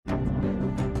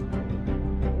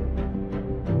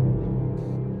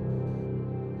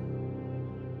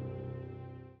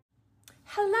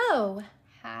Hello.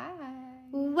 Hi.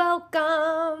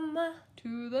 Welcome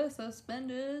To the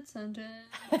suspended sentence.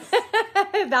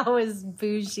 That was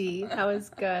bougie. That was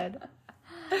good.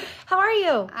 How are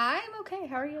you? I'm okay.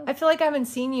 How are you? I feel like I haven't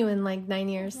seen you in like 9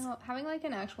 years. No, having like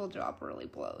an actual job really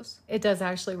blows. It does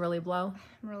actually really blow.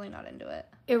 I'm really not into it.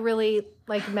 It really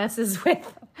like messes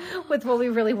with what we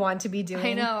really want to be doing.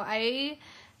 I know. I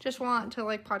just want to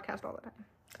like podcast all the time.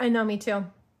 I know, me too.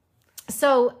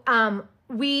 So,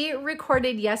 we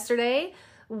recorded yesterday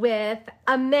with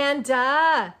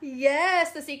Amanda.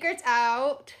 Yes, the secret's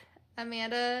out.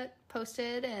 Amanda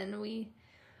posted and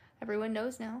everyone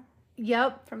knows now.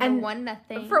 Yep. From the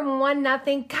 1-0. From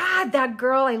 1-0. God, that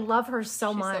girl, I love her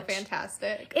so much. She's so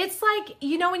fantastic. It's like,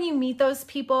 you know, when you meet those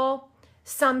people,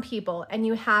 some people, and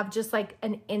you have just like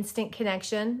an instant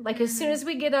connection. Like as soon as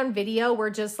we get on video, we're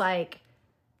just like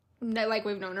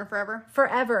we've known her forever.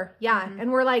 Forever. Yeah.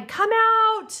 And we're like, come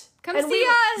out. Come and see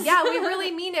us. Yeah, we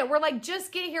really mean it. We're like,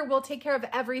 just get here. We'll take care of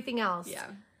everything else. Yeah.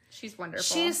 She's wonderful.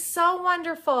 She's so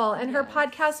wonderful. And her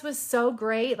podcast was so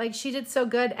great. Like she did so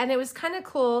good. And it was kind of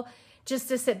cool just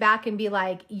to sit back and be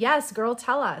like, yes, girl,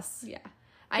 tell us. Yeah.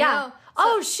 I know.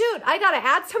 Oh, shoot. I got to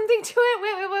add something to it.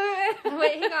 Wait.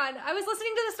 Wait, hang on. I was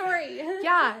listening to the story.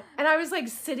 Yeah. And I was like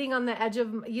sitting on the edge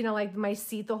of, you know, like my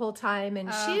seat the whole time.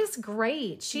 And she's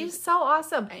great. She's so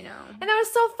awesome. I know. And it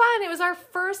was so fun. It was our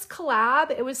first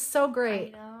collab. It was so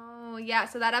great. I know. Yeah.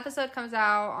 So that episode comes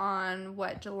out on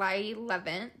July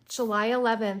 11th. July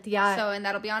 11th. Yeah. So, and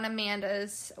that'll be on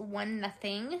Amanda's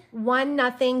 1-0.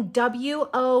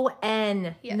 1-0.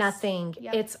 WON. Yes. Nothing.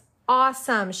 Yep. It's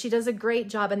awesome. She does a great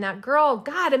job. And that girl,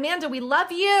 God, Amanda, we love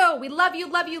you. We love you,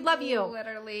 love you, love you.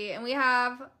 Literally. And we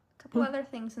have a couple other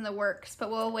things in the works,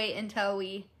 but we'll wait until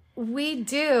we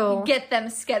do get them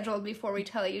scheduled before we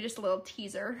tell you. Just a little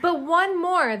teaser. But one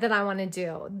more that I want to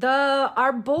do.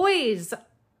 Our boys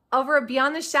over at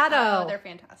Beyond the Shadow. Oh, they're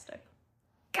fantastic.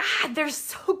 God, they're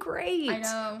so great. I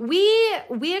know.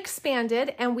 We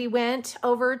expanded and we went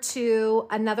over to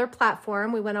another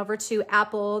platform. We went over to the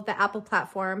Apple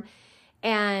platform.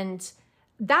 And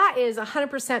that is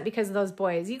 100% because of those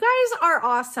boys. You guys are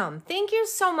awesome. Thank you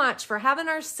so much for having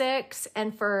our 6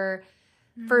 and for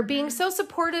being so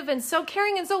supportive and so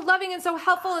caring and so loving and so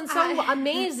helpful and so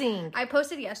amazing. I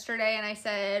posted yesterday and I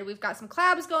said, we've got some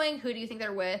collabs going. Who do you think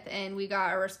they're with? And we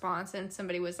got a response and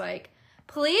somebody was like,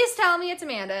 please tell me it's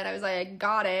Amanda. And I was like,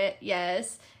 got it.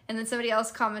 Yes. And then somebody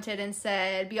else commented and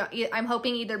said, I'm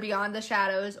hoping either Beyond the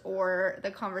Shadows or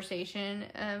the Conversation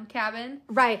Cabin.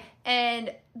 Right.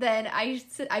 And then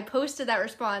I posted that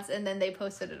response and then they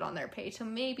posted it on their page. So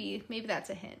maybe that's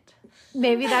a hint.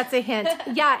 Maybe that's a hint.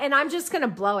 Yeah. And I'm just going to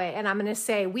blow it. And I'm going to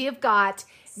say we have got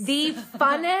the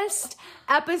funnest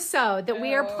episode that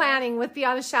we are planning with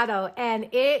Beyond the Shadow. And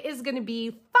it is going to be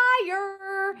fire.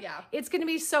 Yeah. It's going to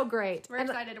be so great. We're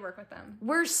excited to work with them.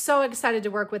 We're so excited to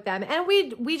work with them. And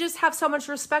we just have so much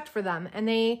respect for them. And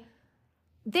they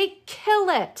kill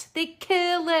it. They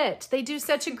kill it. They do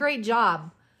such a great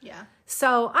job. Yeah.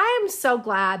 So I am so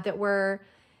glad that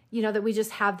that we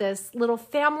just have this little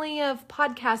family of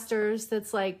podcasters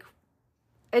that's like,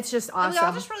 it's just awesome. And we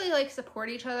all just really like support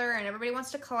each other and everybody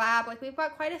wants to collab. Like we've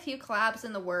got quite a few collabs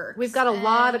in the works. We've got a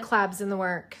lot of collabs in the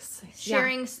works.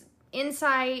 Sharing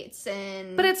insights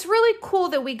But it's really cool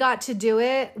that we got to do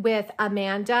it with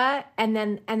Amanda and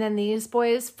then these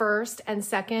boys first and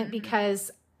second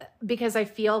because I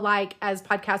feel like as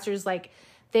podcasters, like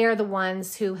they're the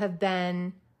ones who have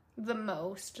been the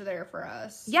most there for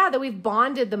us. Yeah, that we've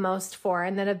bonded the most for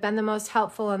and that have been the most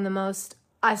helpful and the most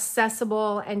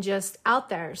accessible and just out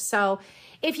there. So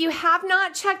if you have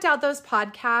not checked out those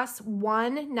podcasts,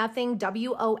 1-0,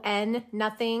 WON,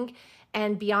 nothing,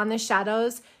 and Beyond the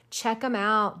Shadows, check them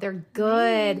out. They're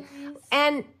good.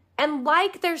 Nice. And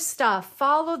like their stuff,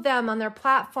 follow them on their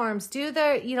platforms,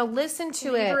 listen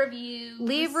to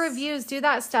leave reviews, do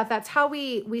that stuff. That's how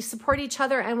we support each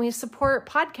other and we support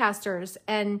podcasters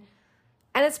and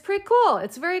it's pretty cool.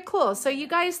 It's very cool. So you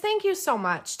guys, thank you so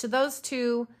much to those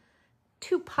two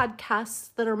podcasts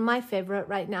that are my favorite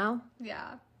right now.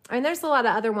 Yeah. And there's a lot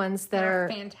of other ones that are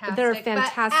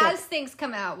fantastic. But as things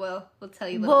come out, we'll tell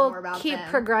you a little more about them. We'll keep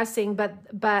progressing.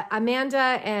 But Amanda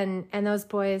and those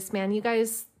boys, man, you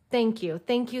guys, thank you.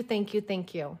 Thank you, thank you,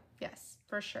 thank you. Yes,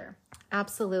 for sure.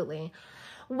 Absolutely.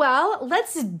 Well,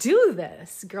 let's do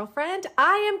this, girlfriend.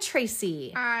 I am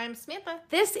Tracy. I'm Samantha.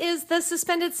 This is the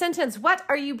Suspended Sentence. What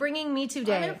are you bringing me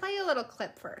today? I'm going to play you a little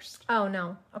clip first. Oh,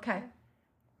 no. Okay.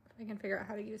 If I can figure out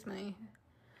how to use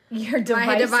your devices.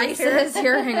 My devices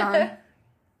here. Hang on.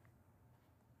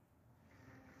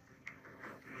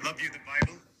 Love you, the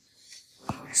Bible?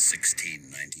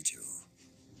 1692.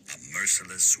 A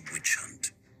merciless witch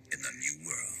hunt in the New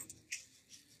World.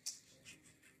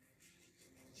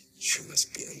 She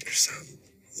must be under some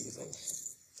evil.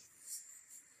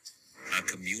 A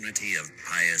community of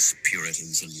pious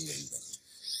Puritans in New England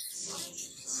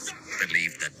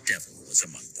believed the devil was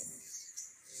among them.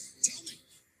 Tell me,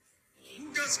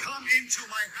 who does come into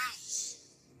my house?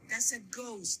 That's a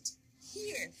ghost.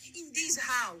 Here, in this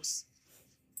house.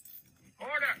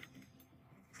 Order!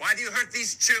 Why do you hurt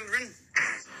these children?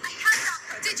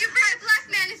 Did you bring a black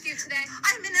man with you today?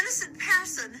 I'm an innocent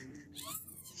person.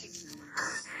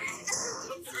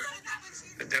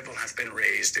 The devil hath been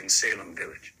raised in Salem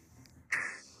village.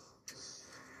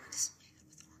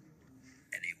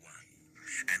 Anyone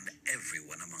and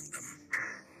everyone among them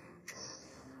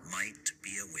might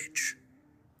be a witch.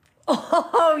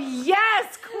 Oh,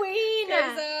 yes, Queen.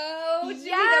 So, do we know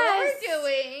Yes. what we're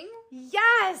doing?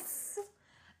 Yes.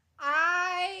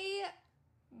 I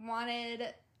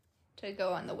wanted to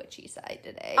go on the witchy side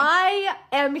today. I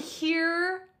am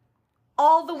here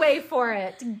all the way for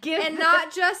it. And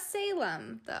not just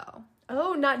Salem, though.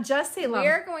 Oh, not just Salem.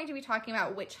 We're going to be talking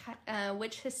about witch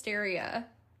hysteria.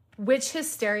 Witch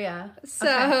hysteria.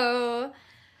 So,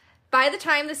 by the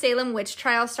time the Salem witch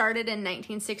trial started in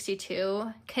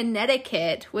 1962,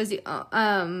 Connecticut was the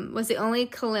only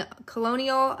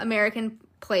colonial American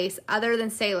place other than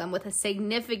Salem with a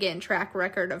significant track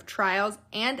record of trials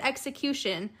and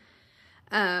execution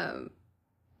that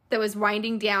was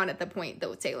winding down at the point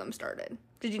that Salem started.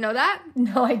 Did you know that?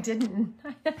 No, I didn't.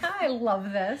 I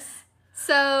love this.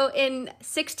 So in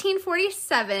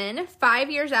 1647,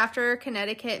 5 years after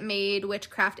Connecticut made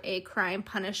witchcraft a crime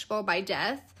punishable by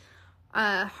death,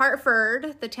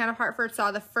 Hartford, the town of Hartford,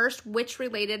 saw the first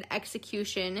witch-related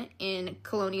execution in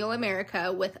colonial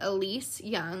America with Elise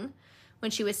Young when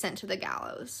she was sent to the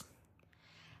gallows.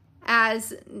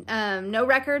 As no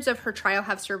records of her trial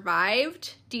have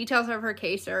survived, details of her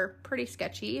case are pretty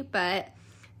sketchy, but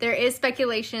there is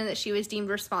speculation that she was deemed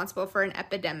responsible for an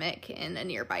epidemic in a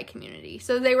nearby community.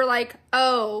 So they were like,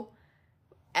 oh,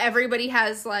 everybody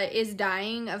is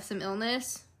dying of some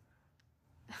illness,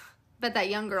 but that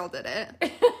young girl did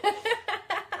it.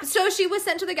 So she was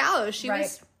sent to the gallows. She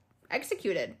was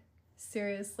executed.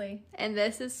 Seriously. And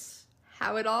this is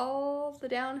how the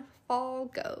downfall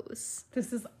goes.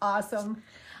 This is awesome.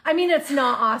 I mean, it's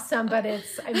not awesome, but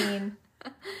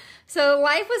So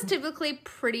life was typically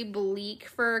pretty bleak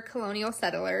for colonial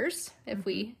settlers, if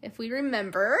we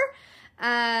remember.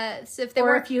 So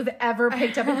if you've ever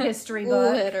picked up a history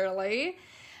book. Literally.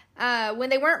 When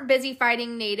they weren't busy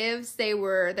fighting natives, there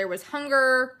was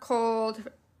hunger, cold,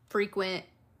 frequent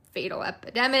fatal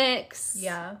epidemics.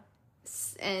 Yeah.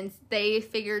 And they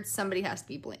figured somebody has to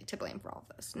be to blame for all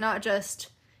of this, not just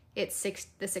the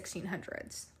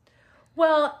 1600s.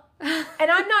 Well, and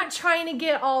I'm not trying to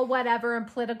get all whatever and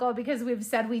political because we've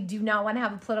said we do not want to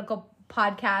have a political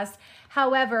podcast.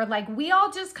 However, we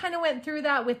all just kind of went through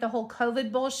that with the whole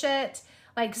COVID bullshit.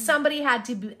 Somebody had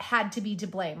to be to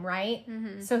blame, right?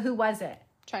 Mm-hmm. So who was it?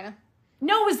 China.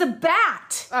 No, it was the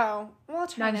bat. Oh, well,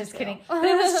 China. No, I'm just kidding. But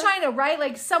it was China,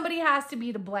 right? Somebody has to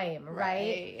be to blame,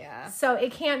 right? Yeah. So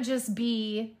it can't just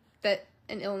be that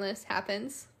an illness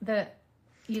happens. That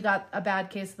you got a bad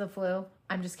case of the flu.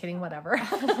 I'm just kidding, whatever.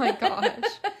 Oh my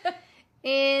gosh.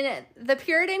 In the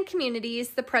Puritan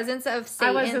communities, the presence of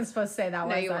Satan... I wasn't supposed to say that,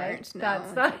 No, you weren't. No,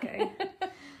 That's not... okay.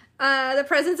 The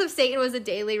presence of Satan was a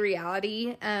daily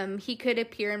reality. He could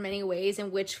appear in many ways,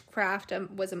 and witchcraft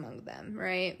was among them,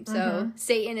 right? So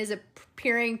Satan is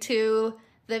appearing to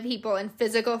the people in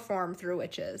physical form through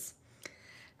witches.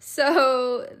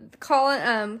 So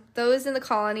those in the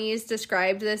colonies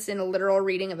described this in a literal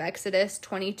reading of Exodus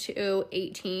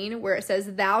 22:18, where it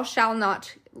says, "Thou shalt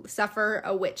not suffer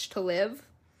a witch to live."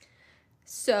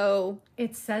 So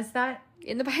it says that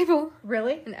in the Bible.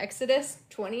 Really? In Exodus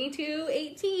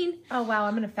 22:18. Oh wow,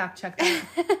 I'm gonna fact check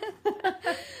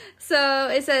that. So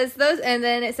it says those, and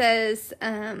then it says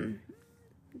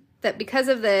that because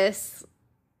of this,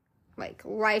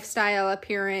 lifestyle,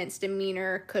 appearance,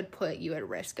 demeanor could put you at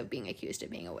risk of being accused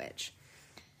of being a witch.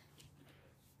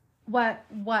 What?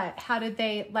 How did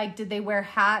they, did they wear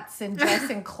hats and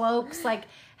dress in cloaks?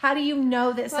 How do you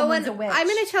know that someone's a witch? I'm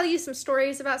going to tell you some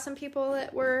stories about some people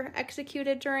that were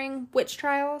executed during witch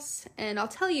trials, and I'll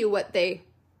tell you what they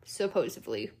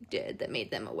supposedly did that made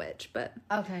them a witch. But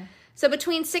okay. So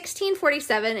between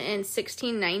 1647 and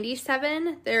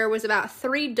 1697, there was about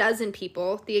 36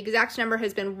 people. The exact number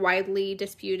has been widely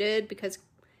disputed because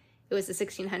it was the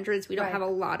 1600s. We don't have a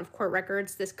lot of court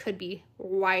records. This could be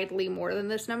widely more than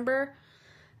this number.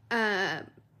 That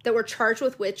were charged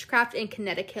with witchcraft in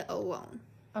Connecticut alone.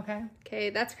 Okay. Okay,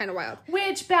 that's kind of wild.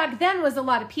 Which back then was a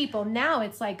lot of people. Now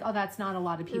it's like, oh, that's not a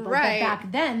lot of people. Right. But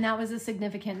back then, that was a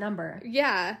significant number.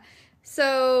 Yeah.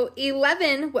 So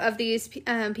 11 of these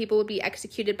people would be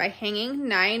executed by hanging.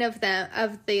 9 of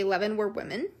the 11 were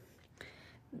women.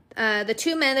 The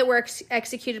 2 men that were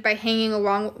executed by hanging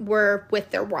along were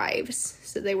with their wives.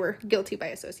 So they were guilty by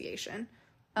association,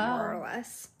 more or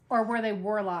less. Or were they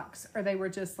warlocks? Or they were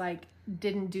just like,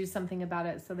 didn't do something about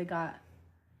it. So they got,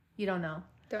 you don't know.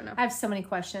 Don't know. I have so many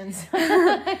questions.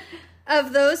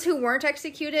 Of those who weren't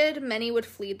executed, many would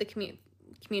flee the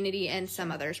community and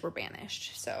some others were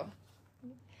banished. So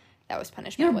that was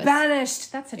punishment. You're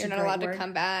banished. That's such a You're great not allowed word. to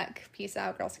come back. Peace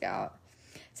out, Girl Scout.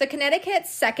 So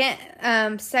Connecticut's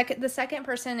the second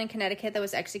person in Connecticut that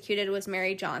was executed was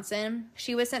Mary Johnson.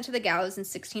 She was sent to the gallows in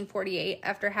 1648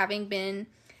 after having been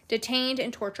detained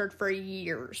and tortured for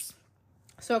years.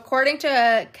 So according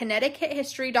to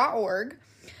ConnecticutHistory.org,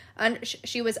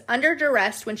 she was under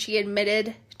duress when she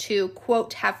admitted to,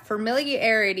 quote, have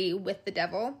familiarity with the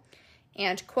devil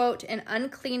and, quote, an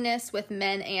uncleanness with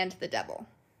men and the devil.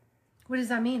 What does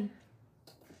that mean?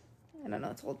 I don't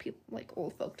know, it's old people, like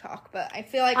old folk talk, but I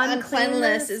feel like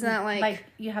uncleanness is not like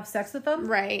you have sex with them?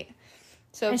 Right.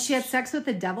 So And she had sex with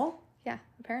the devil? yeah,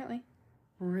 apparently.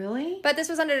 Really? But this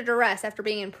was under duress after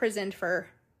being imprisoned for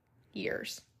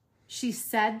years. She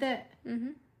said that.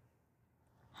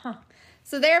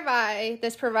 So thereby,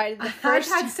 this provided the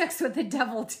first... I've had sex with the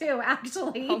devil too,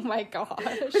 actually. Oh my gosh.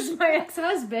 It was my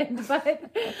ex-husband,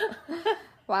 but...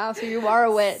 Wow, so you are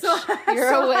a witch. You're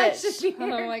so a witch. I should be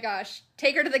Oh my gosh.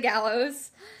 Take her to the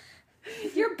gallows.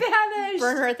 You're banished.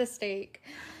 Burn her at the stake.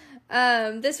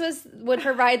 This would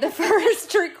provide the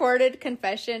first recorded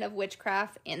confession of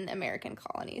witchcraft in American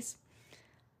colonies.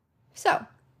 So,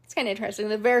 it's kind of interesting.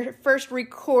 The very first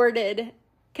recorded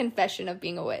confession of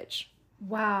being a witch.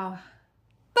 Wow.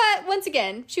 But once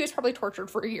again, she was probably tortured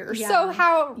for years. Yeah. So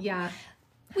how Yeah.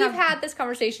 we've had this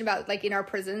conversation about, like, in our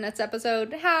prison nuts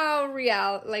episode, how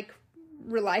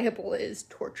reliable is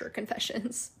torture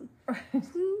confessions.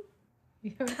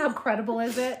 How credible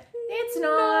is it? It's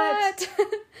not.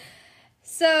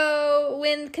 So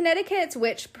when Connecticut's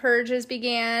witch purges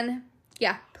began,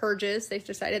 purges, they've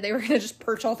decided they were going to just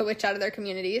purge all the witch out of their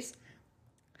communities.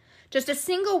 Just a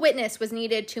single witness was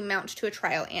needed to mount to a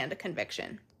trial and a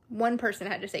conviction. One person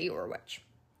had to say you were a witch.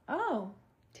 Oh.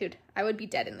 Dude, I would be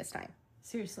dead in this time.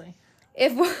 Seriously.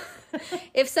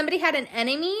 If somebody had an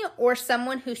enemy or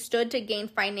someone who stood to gain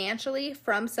financially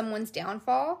from someone's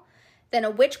downfall, then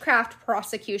a witchcraft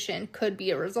prosecution could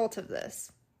be a result of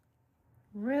this.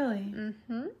 Really?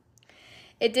 Mm-hmm.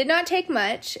 It did not take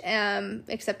much,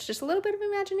 except just a little bit of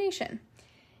imagination.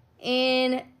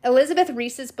 In Elizabeth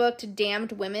Reese's book,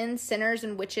 Damned Women, Sinners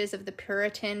and Witches of the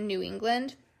Puritan New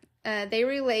England, they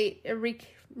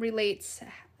relates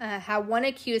how one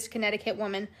accused Connecticut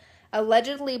woman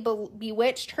allegedly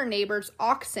bewitched her neighbor's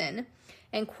oxen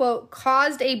and, quote,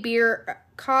 caused beer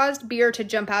to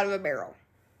jump out of a barrel.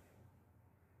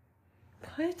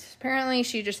 What? Apparently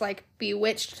she just, like,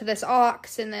 bewitched this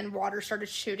ox and then beer started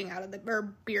shooting out of the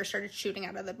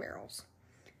barrels.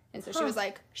 And so she was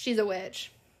like, she's a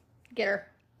witch. Get her.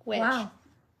 Witch. Wow.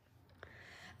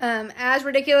 As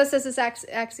ridiculous as this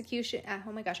execution,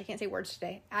 oh my gosh, I can't say words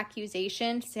today.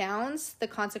 Accusation sounds, the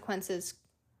consequences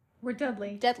We're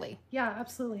deadly. deadly. Yeah,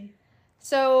 absolutely.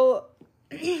 So,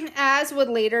 as would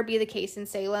later be the case in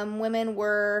Salem, women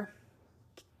were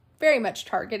very much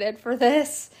targeted for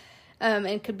this,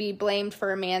 and could be blamed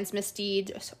for a man's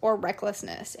misdeeds or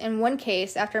recklessness. In one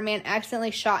case, after a man accidentally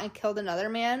shot and killed another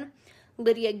man,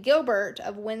 Lydia Gilbert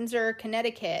of Windsor,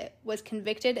 Connecticut, was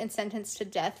convicted and sentenced to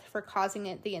death for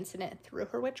causing the incident through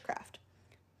her witchcraft.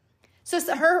 So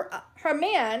her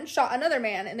man shot another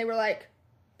man, and they were like,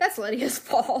 that's Lydia's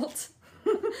fault.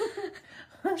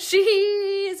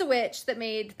 She's a witch that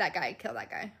made that guy kill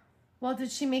that guy. Well,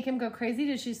 did she make him go crazy?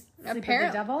 Did she sleep with the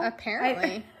devil?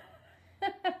 Apparently.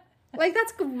 Like,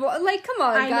 that's, like, come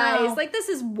on, I guys. know. Like, this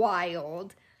is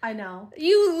wild. I know.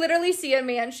 You literally see a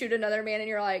man shoot another man, and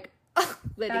you're like, oh,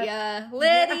 Lydia,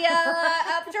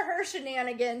 up to her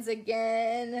shenanigans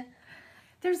again.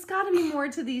 There's got to be more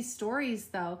to these stories,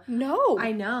 though. No.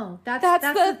 I know. That's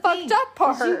the fucked thing. up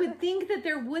part. You would think that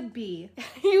there would be.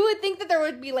 You would think that there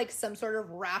would be, like, some sort of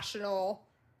rational...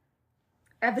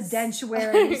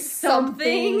 Evidentiary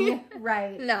something.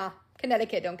 Right. No.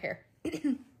 Connecticut don't care.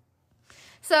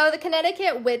 So the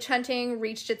Connecticut witch hunting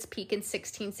reached its peak in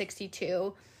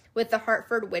 1662 with the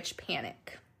Hartford Witch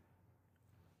Panic.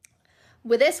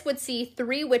 This would see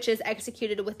 3 witches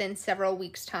executed within several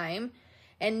weeks' time,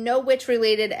 and no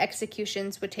witch-related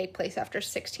executions would take place after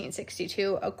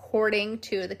 1662, according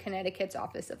to the Connecticut's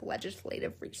Office of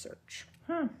Legislative Research.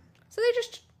 So they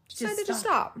just decided to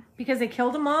stop. Because they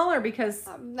killed them all, or because...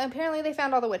 Apparently they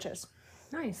found all the witches.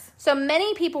 Nice. So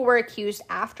many people were accused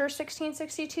after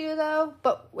 1662, though,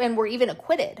 and were even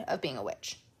acquitted of being a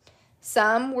witch.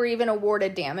 Some were even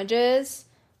awarded damages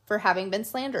for having been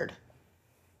slandered.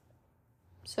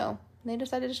 So they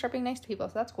decided to start being nice to people,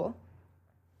 so that's cool.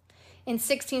 In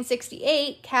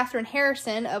 1668, Catherine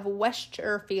Harrison of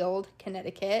Westerfield,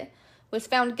 Connecticut, was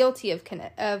found guilty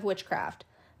of witchcraft,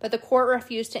 but the court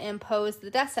refused to impose the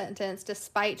death sentence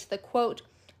despite the, quote,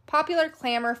 popular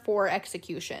clamor for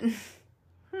execution.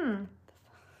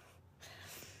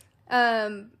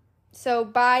 So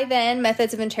by then,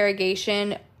 methods of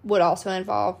interrogation would also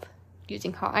involve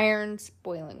using hot irons,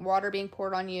 boiling water being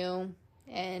poured on you,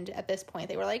 and at this point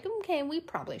they were like, okay, we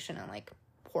probably shouldn't, like,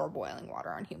 pour boiling water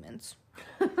on humans.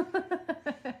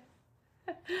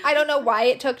 I don't know why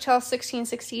it took till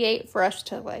 1668 for us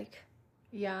to, like...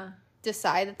 Yeah.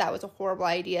 decide that that was a horrible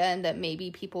idea and that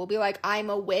maybe people will be like, I'm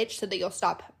a witch, so that you'll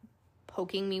stop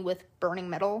poking me with burning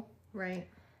metal. Right.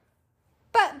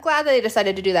 But glad that they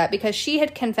decided to do that because she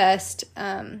had confessed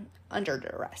under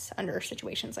duress, under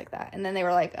situations like that. And then they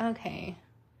were like, okay.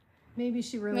 Maybe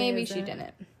she really Maybe isn't. she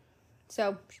didn't.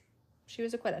 So she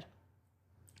was acquitted.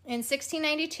 In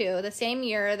 1692, the same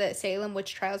year that Salem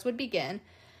witch trials would begin,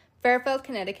 Fairfield,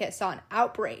 Connecticut saw an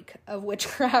outbreak of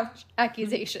witchcraft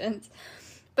accusations,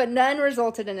 but none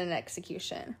resulted in an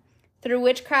execution. Through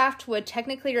witchcraft would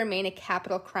technically remain a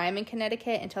capital crime in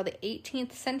Connecticut until the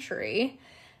 18th century.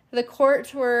 The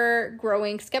courts were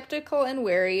growing skeptical and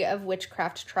wary of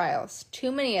witchcraft trials.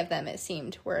 Too many of them, it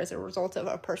seemed, were as a result of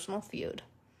a personal feud.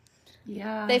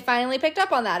 Yeah. They finally picked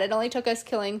up on that. It only took us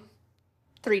killing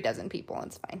 36 people.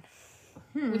 It's fine.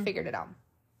 We figured it out.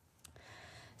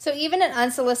 So even an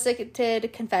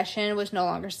unsolicited confession was no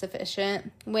longer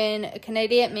sufficient. When a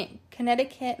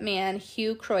Connecticut man,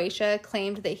 Hugh Croatia,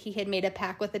 claimed that he had made a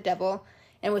pact with the devil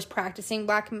and was practicing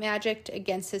black magic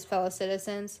against his fellow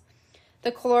citizens,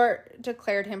 the court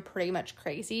declared him pretty much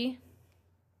crazy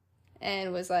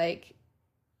and was like,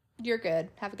 you're good.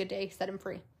 Have a good day. Set him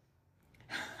free.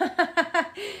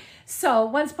 So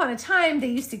once upon a time, they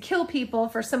used to kill people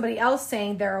for somebody else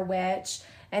saying they're a witch.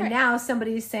 And now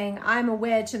somebody's saying, I'm a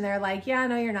witch. And they're like, yeah,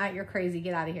 no, you're not. You're crazy.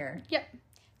 Get out of here. Yep.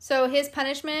 So his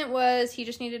punishment was he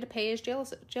just needed to pay his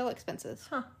jail expenses.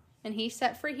 Huh. And he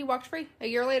set free. He walked free a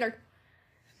year later.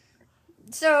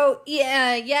 So,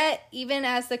 yeah, yet, even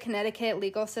as the Connecticut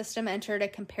legal system entered a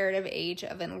comparative age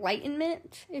of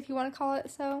enlightenment, if you want to call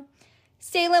it so,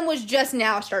 Salem was just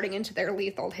now starting into their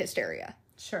lethal hysteria.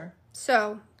 Sure.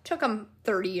 So, took them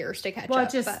 30 years to catch Well,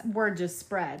 up. word just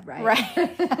spread, right?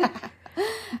 Right.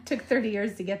 Took 30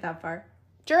 years to get that far.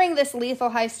 During this lethal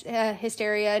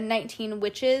hysteria, 19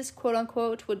 witches,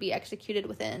 quote-unquote, would be executed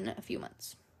within a few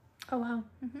months. Oh, wow.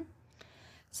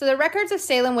 So the records of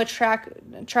Salem witch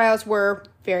trials were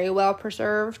very well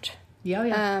preserved.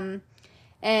 Yeah.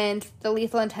 And the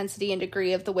lethal intensity and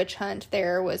degree of the witch hunt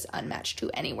there was unmatched to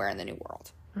anywhere in the New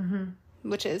World.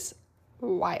 Which is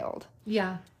wild.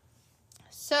 Yeah.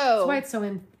 So... That's why it's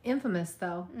so infamous,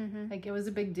 though. Like, it was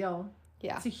a big deal.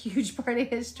 Yeah. It's a huge part of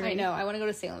history. I know. I want to go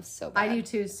to Salem so bad. I do,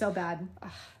 too. So bad.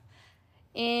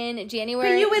 In January...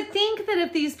 But you would think that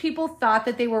if these people thought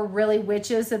that they were really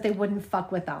witches, that they wouldn't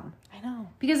fuck with them. I know.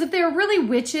 Because if they were really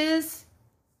witches...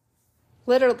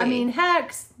 Literally. I mean,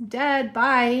 hex, dead,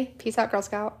 bye. Peace out, Girl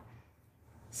Scout.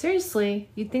 Seriously.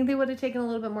 You'd think they would have taken a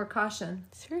little bit more caution.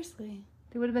 Seriously.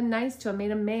 They would have been nice to him,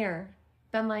 made him mayor.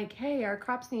 Been like, hey, our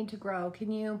crops need to grow.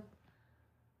 Can you,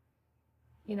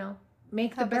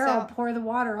 make the Help us barrel out. pour the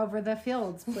water over the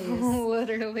fields, please?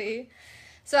 Literally.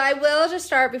 So I will just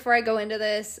start before I go into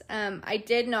this. I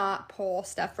did not pull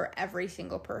stuff for every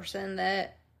single person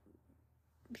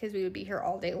because we would be here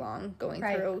all day long going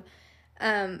through.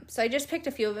 So I just picked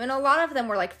a few of them. And a lot of them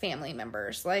were like family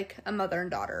members, like a mother and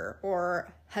daughter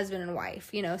or husband and wife,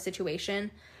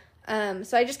 situation.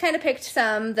 So I just kind of picked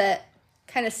some that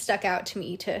kind of stuck out to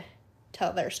me to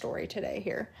tell their story today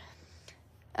here.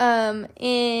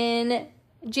 In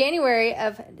January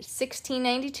of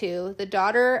 1692, the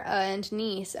daughter and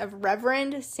niece of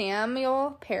Reverend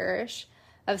Samuel Parrish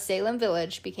of Salem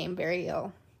Village became very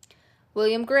ill.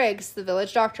 William Griggs, the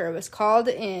village doctor, was called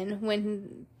in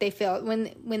when they failed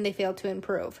to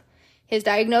improve. His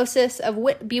diagnosis of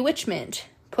bewitchment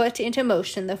put into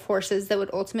motion the forces that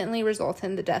would ultimately result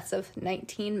in the deaths of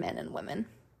 19 men and women.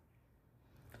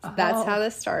 So that's how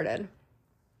this started.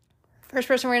 First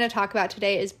person we're going to talk about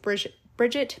today is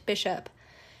Bridget Bishop.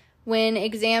 When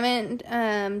examined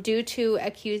due to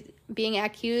being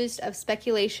accused of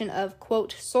speculation of,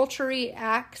 quote, sultry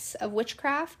acts of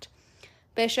witchcraft.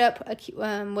 Bishop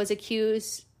was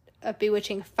accused of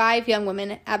bewitching 5 young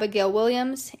women: Abigail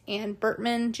Williams, Ann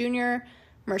Burtman Jr.,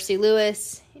 Mercy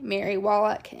Lewis, Mary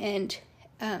Wallach, and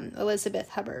Elizabeth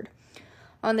Hubbard.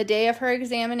 On the day of her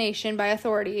examination by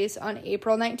authorities on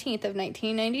April 19th of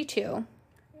 1992,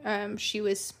 she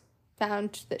was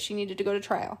found that she needed to go to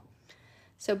trial.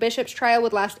 So Bishop's trial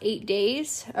would last 8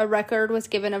 days. A record was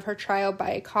given of her trial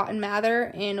by Cotton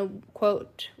Mather in,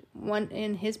 quote,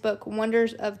 in his book,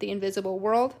 Wonders of the Invisible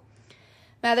World.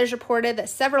 Mathers reported that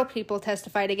several people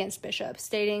testified against Bishop,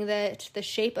 stating that the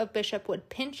shape of Bishop would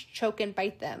pinch, choke, and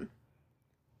bite them.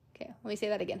 Okay, let me say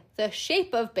that again. The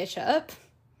shape of Bishop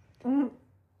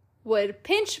would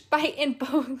pinch, bite, and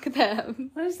poke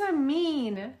them. What does that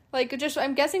mean? Like, just,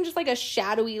 I'm guessing just like a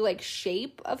shadowy, like,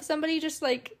 shape of somebody, just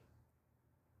like...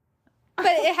 But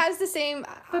it has the same...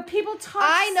 But people talk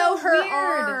I know so her weird.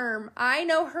 arm. I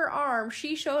know her arm.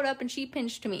 She showed up and she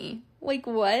pinched me. Like,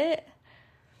 what?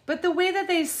 But the way that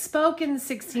they spoke in the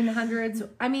 1600s,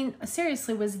 I mean,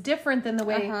 seriously, was different than the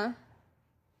way...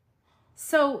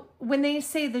 So when they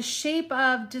say the shape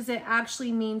of, does it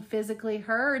actually mean physically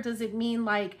her? Or does it mean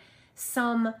like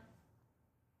some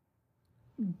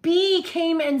bee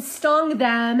came and stung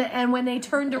them, and when they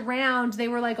turned around, they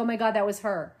were like, oh my God, that was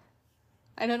her?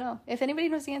 I don't know. If anybody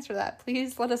knows the answer to that,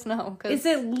 please let us know. Is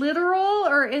it literal,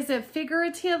 or is it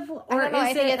figurative, or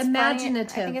is it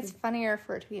imaginative? I think it's funnier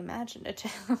for it to be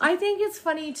imaginative. I think it's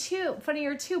funnier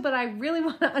too, but I really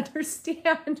want to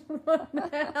understand what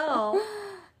the hell.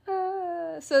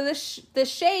 So the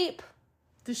shape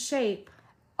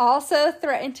also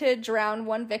threatened to drown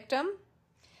one victim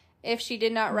if she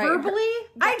did not write verbally.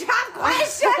 I have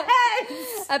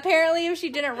questions. Apparently, if she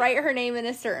didn't write her name in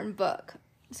a certain book.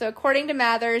 So, according to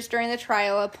Mathers, during the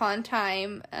trial, upon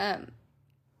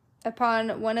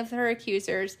one of her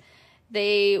accusers,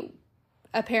 they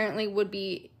apparently would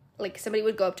be, like, somebody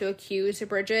would go up to accuse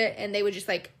Bridget, and they would just,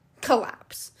 like,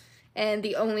 collapse. And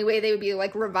the only way they would be,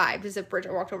 like, revived is if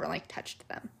Bridget walked over and, like, touched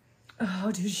them.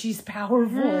 Oh, dude, she's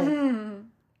powerful.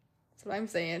 That's what I'm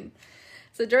saying.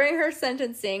 So, during her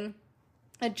sentencing,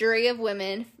 a jury of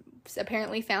women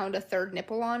apparently found a third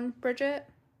nipple on Bridget.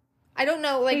 I don't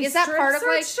know, like, is that part of,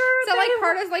 like,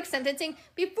 part of, like, sentencing?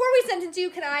 Before we sentence you,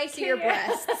 can I see your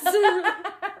breasts?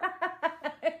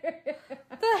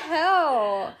 The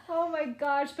hell? Oh my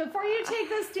gosh. Before you take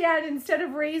the stand, instead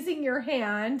of raising your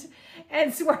hand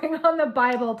and swearing on the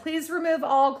Bible, please remove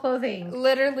all clothing.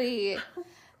 Literally.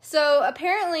 So,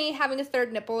 apparently, having a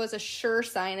third nipple is a sure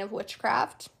sign of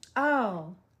witchcraft.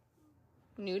 Oh.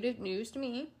 News to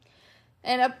me.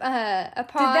 And upon...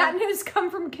 Did that news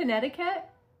come from Connecticut?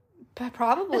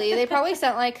 Probably. They probably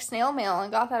sent, like, snail mail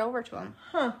and got that over to him.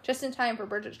 Huh. Just in time for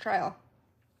Bridget's trial.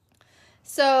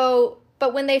 So,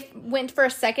 but when they went for a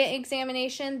second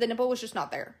examination, the nipple was just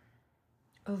not there.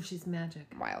 Oh, she's magic.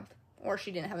 Wild. Or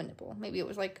she didn't have a nipple. Maybe it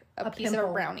was, like, a piece pimple.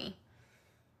 of a brownie.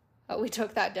 Oh, we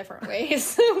took that different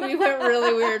ways. We went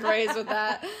really weird ways with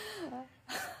that.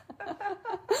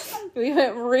 We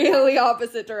went really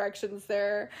opposite directions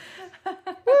there.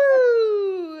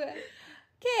 Woo!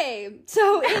 Okay,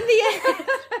 so in the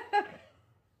end,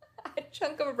 a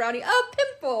chunk of a brownie, a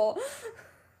pimple.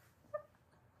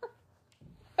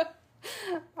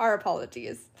 Our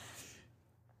apologies.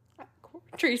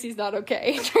 Tracy's not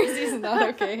okay. Tracy's not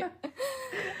okay.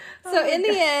 So in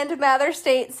the end, Mather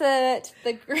states that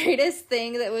the greatest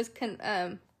thing that was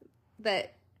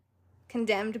that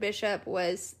condemned Bishop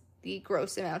was the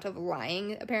gross amount of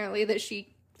lying, apparently, that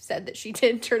she said that she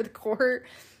did to the court.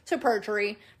 So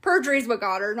perjury. Perjury is what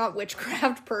got her, not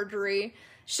witchcraft. Perjury.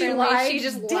 She lied. She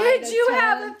just lied. Did you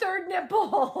have a third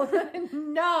nipple?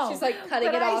 No. She's like cutting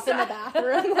it off in the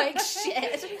bathroom. Like, shit.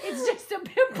 It's just a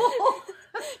pimple.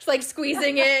 She's like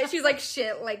squeezing it. She's like,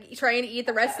 shit, like trying to eat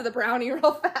the rest of the brownie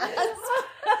real fast.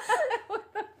 What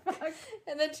the fuck?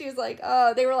 And then she was like,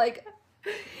 oh, they were like,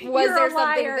 was You're there a something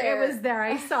liar. there? It was there.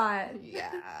 I saw it.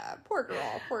 Yeah. Poor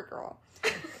girl. Poor girl.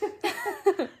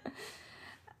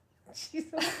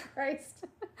 Jesus Christ.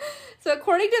 So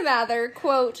according to Mather,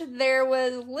 quote, there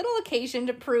was little occasion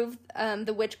to prove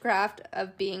the witchcraft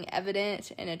of being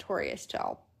evident and notorious to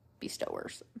all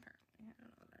bestowers.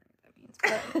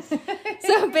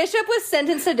 So Bishop was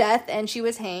sentenced to death and she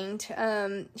was hanged.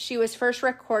 She was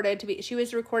recorded to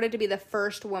be the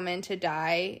first woman to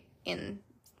die in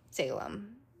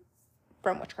Salem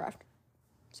from witchcraft.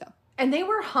 So. And they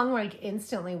were hung like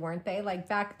instantly, weren't they? Like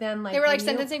back then, like they were like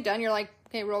sentencing done. You're like,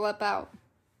 okay, roll up out.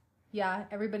 Yeah,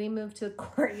 everybody moved to the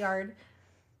courtyard.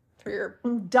 For your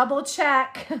double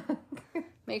check.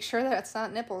 Make sure that it's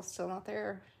not nipples still not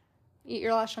there. Eat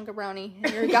your last chunk of brownie.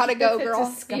 You gotta go,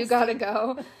 girl. You gotta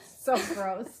go. So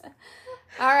gross.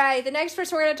 All right, the next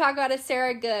person we're going to talk about is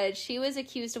Sarah Good. She was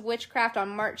accused of witchcraft on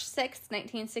March 6th,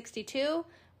 1962,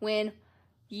 when,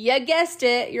 you guessed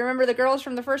it, you remember the girls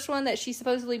from the first one that she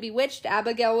supposedly bewitched,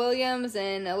 Abigail Williams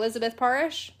and Elizabeth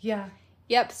Parrish? Yeah.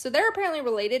 Yep, so they're apparently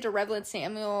related to Reverend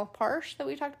Samuel Parrish that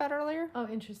we talked about earlier. Oh,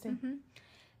 interesting. Mm-hmm.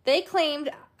 They claimed,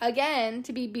 again,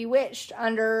 to be bewitched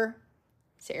under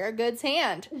Sarah Good's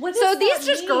hand. What so does these that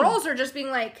just mean? girls are just being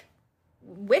like,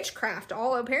 witchcraft.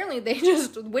 All apparently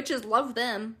witches love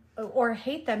them. Or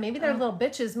hate them. Maybe they're little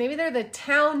bitches. Maybe they're the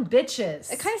town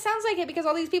bitches. It kind of sounds like it because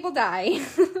all these people die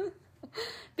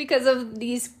because of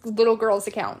these little girls'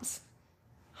 accounts.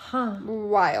 Huh.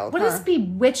 Wild. What does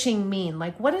bewitching mean?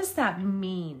 Like, what does that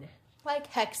mean?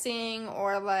 Like hexing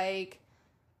or like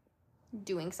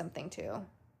doing something too.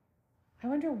 I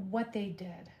wonder what they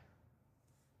did.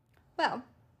 Well,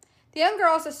 the young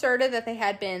girls asserted that they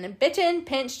had been bitten,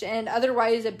 pinched, and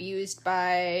otherwise abused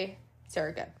by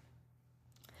Sarah Good.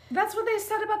 That's what they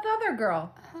said about the other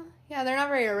girl. Yeah, they're not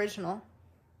very original.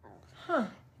 Huh.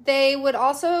 They would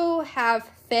also have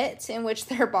fits in which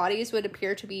their bodies would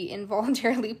appear to be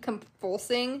involuntarily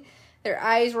convulsing, their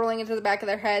eyes rolling into the back of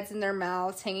their heads and their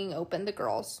mouths hanging open. The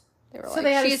girls. They were So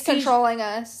like, she's controlling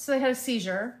us. So they had a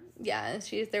seizure. Yeah,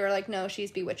 they were like, no,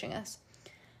 she's bewitching us.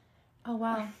 Oh,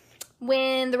 wow.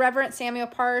 When the Reverend Samuel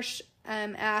Parrish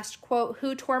asked, quote,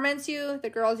 who torments you?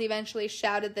 The girls eventually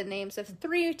shouted the names of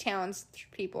 3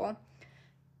 townspeople.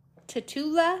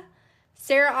 Tatula,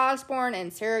 Sarah Osborne,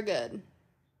 and Sarah Good.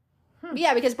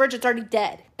 Yeah, because Bridget's already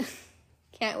dead.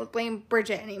 Can't blame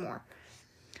Bridget anymore.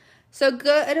 So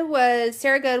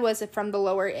Sarah Good was from the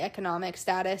lower economic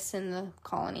status in the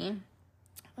colony.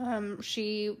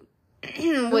 She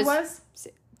was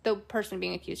the person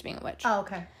being accused of being a witch. Oh,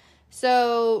 okay.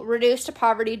 So, reduced to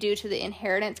poverty due to the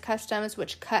inheritance customs,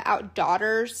 which cut out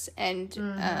daughters, and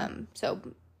so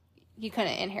you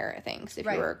couldn't inherit things if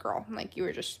you were a girl. Like, you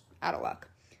were just out of luck.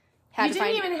 You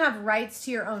didn't even have rights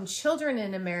to your own children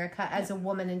in America as a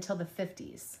woman until the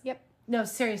 50s. Yep. No,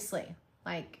 seriously.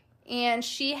 Like... And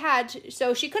she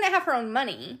couldn't have her own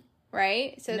money,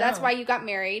 right? So that's why you got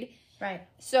married. Right.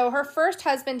 So, her first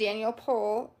husband, Daniel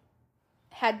Pohl,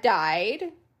 had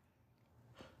died...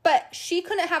 But she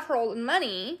couldn't have her own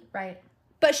money. Right.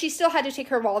 But she still had to take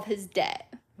care of all of his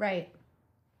debt. Right.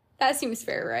 That seems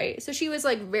fair, right? So she was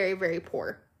like very, very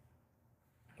poor.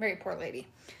 Very poor lady.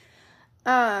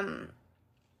 That's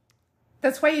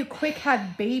why you quick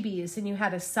had babies and you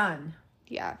had a son.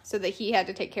 Yeah. So that he had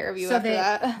to take care of you after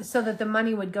that. So that the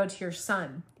money would go to your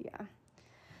son. Yeah.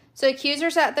 So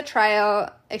accusers at the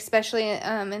trial, especially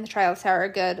in the trial of Sarah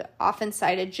Good, often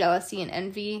cited jealousy and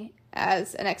envy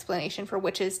as an explanation for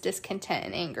witches' discontent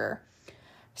and anger.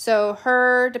 So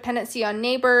her dependency on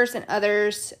neighbors and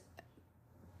others,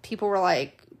 people were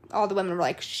like, all the women were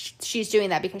like, she's doing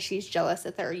that because she's jealous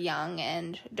that they're young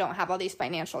and don't have all these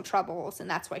financial troubles, and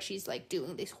that's why she's like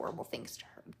doing these horrible things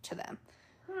to them.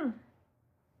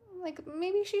 Like,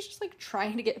 maybe she's just like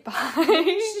trying to get by.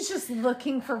 She's just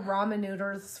looking for ramen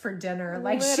noodles for dinner.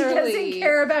 Like, Literally. She doesn't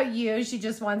care about you. She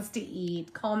just wants to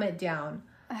eat. Calm it down.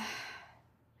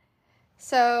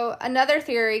 So, another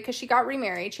theory, because she got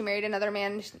remarried. She married another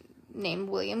man named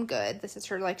William Good. This is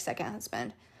her, like, second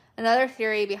husband. Another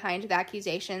theory behind the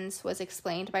accusations was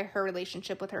explained by her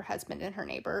relationship with her husband and her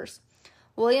neighbors.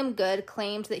 William Good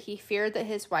claimed that he feared that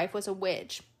his wife was a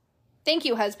witch. Thank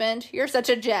you, husband. You're such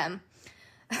a gem.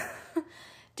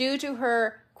 Due to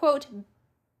her, quote,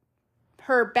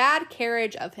 her bad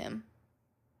carriage of him.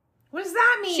 What does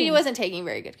that mean? She wasn't taking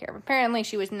very good care of him. Apparently,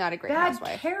 she was not a great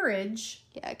housewife. Bad carriage?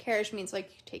 Yeah, carriage means,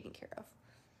 like, taken care of.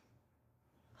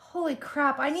 Holy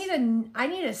crap. I need a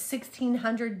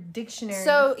 1600 dictionary.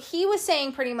 So, he was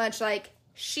saying pretty much, like,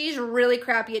 she's really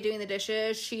crappy at doing the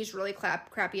dishes. She's really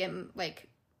crappy at, like...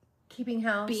 keeping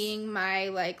house. Being my,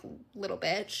 like, little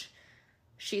bitch.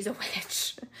 She's a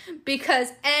witch.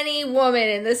 Because any woman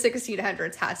in the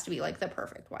 1600s has to be, like, the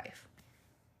perfect wife.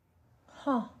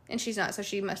 Huh. And she's not, so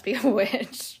she must be a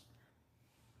witch.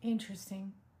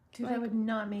 Interesting. Dude, Like, I would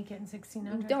not make it in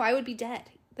 1600. No, I would be dead.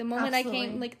 The moment Absolutely. I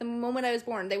came, like, the moment I was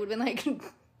born, they would have been like,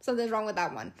 something's wrong with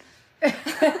that one.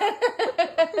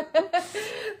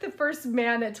 The first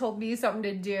man that told me something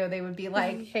to do, they would be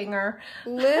like, hang her.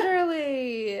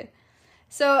 Literally.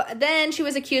 So then she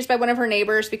was accused by one of her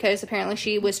neighbors because apparently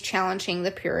she was challenging the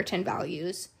Puritan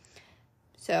values.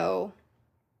 So...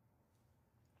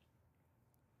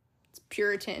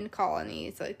 Puritan colony.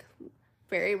 It's like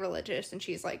very religious, and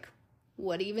she's like,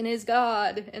 what even is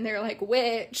God? And they're like,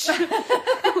 witch. Like,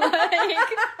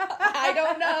 I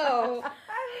don't know.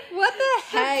 What the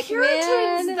heck,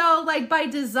 Puritans, man? though, like by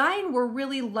design, were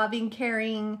really loving,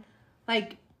 caring,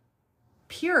 like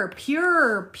pure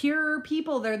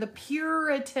people. They're the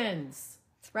Puritans,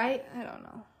 right? I don't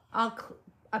know.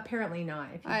 Apparently not.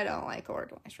 I don't like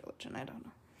organized religion. I don't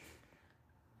know.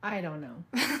 I don't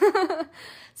know.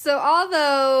 So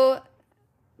although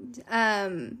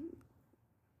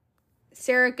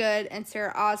Sarah Good and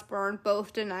Sarah Osborne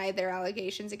both deny their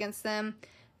allegations against them,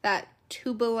 that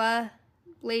Tubala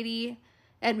lady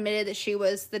admitted that she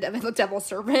was the devil's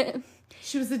servant.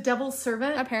 She was the devil's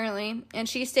servant? Apparently. And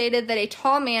she stated that a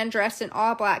tall man dressed in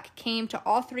all black came to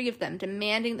all three of them,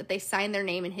 demanding that they sign their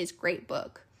name in his great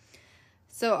book.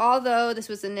 So although this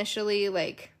was initially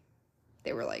like,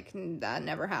 they were like, that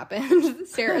never happened. The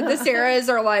Sarahs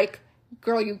are like,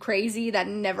 girl, you crazy? That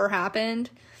never happened.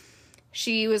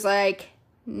 She was like,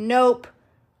 nope,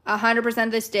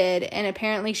 100% this did. And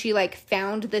apparently she like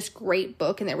found this great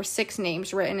book and there were 6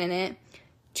 names written in it,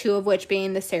 2 of which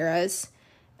being the Sarahs.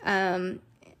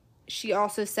 She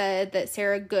also said that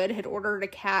Sarah Good had ordered a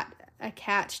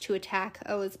cat to attack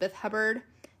Elizabeth Hubbard,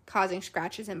 causing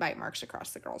scratches and bite marks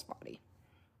across the girl's body.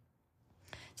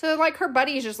 So like her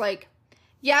buddy is just like,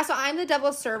 yeah, so I'm the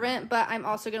devil's servant, but I'm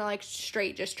also gonna like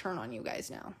straight just turn on you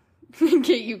guys now and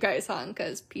get you guys hung,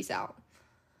 because peace out.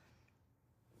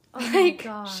 Oh Like, my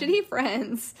God. shitty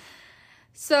friends.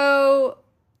 So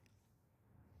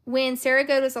when Sarah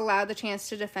Good was allowed the chance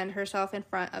to defend herself in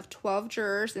front of 12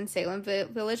 jurors in Salem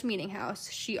Village Meeting House,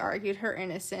 she argued her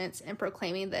innocence and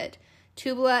proclaiming that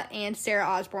Tubala and Sarah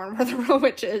Osborne were the real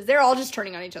witches. They're all just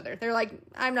turning on each other. They're like,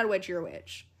 I'm not a witch, you're a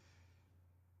witch.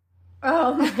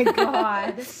 Oh my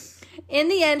God. In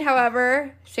the end,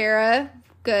 however, Sarah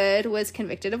Good was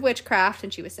convicted of witchcraft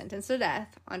and she was sentenced to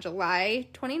death. On July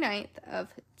 29th of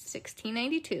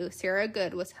 1692, Sarah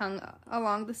Good was hung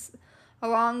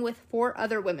along with 4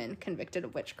 other women convicted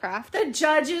of witchcraft. The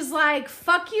judge is like,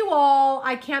 fuck you all.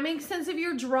 I can't make sense of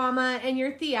your drama and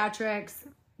your theatrics.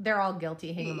 They're all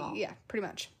guilty. Hang them all. Yeah, pretty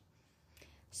much.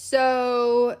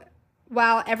 So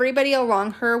while everybody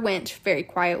along her went very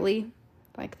quietly,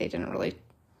 like they didn't really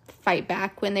fight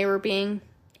back when they were being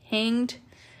hanged,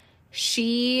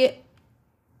 she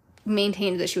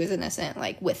maintained that she was innocent,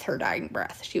 like with her dying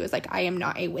breath. She was like, I am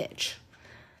not a witch.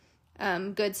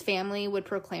 Good's family would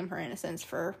proclaim her innocence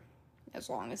for as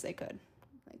long as they could,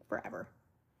 like forever.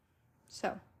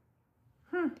 So,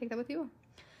 take that with you.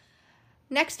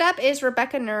 Next up is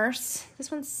Rebecca Nurse.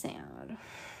 This one's sad.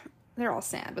 They're all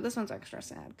sad, but this one's extra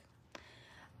sad.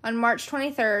 On March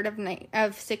 23rd of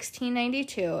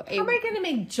 1692, How am I going to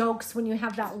make jokes when you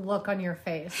have that look on your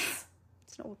face?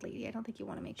 It's an old lady. I don't think you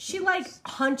want to make She jokes. like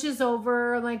hunches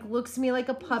over, like looks at me like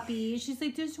a puppy. She's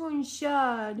like, this one's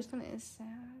sad. This one is sad.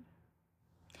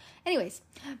 Anyways,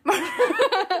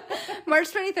 March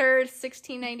 23rd,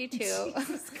 1692.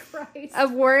 Jesus Christ. A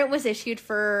warrant was issued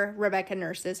for Rebecca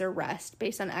Nurse's arrest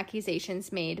based on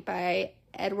accusations made by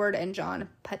Edward and John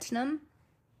Putnam.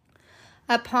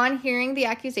 Upon hearing the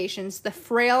accusations, the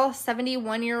frail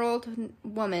 71-year-old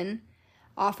woman,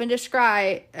 often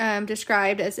described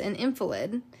as an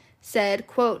invalid, said,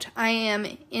 quote, I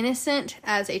am innocent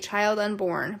as a child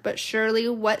unborn, but surely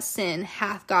what sin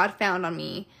hath God found on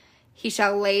me? He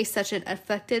shall lay such an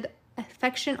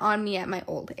affection on me at my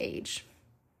old age.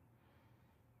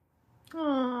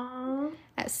 Aww.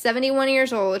 At 71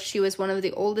 years old, she was one of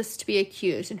the oldest to be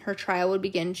accused, and her trial would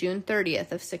begin June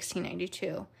 30th of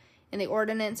 1692. In the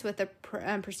ordinance with the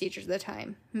procedures of the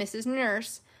time, Mrs.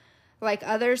 Nurse, like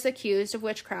others accused of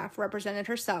witchcraft, represented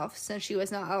herself since she was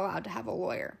not allowed to have a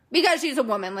lawyer. Because she's a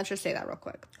woman, let's just say that real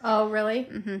quick. Oh, really?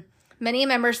 Mm-hmm. Many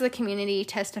members of the community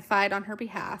testified on her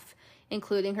behalf,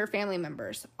 including her family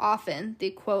members. Often,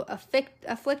 the, quote,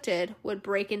 afflicted would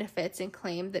break into fits and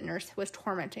claim that Nurse was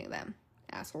tormenting them.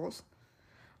 Assholes.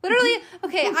 Literally,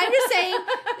 okay, I'm just saying,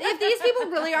 if these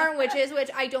people really aren't witches, which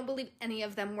I don't believe any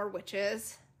of them were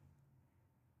witches,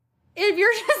 if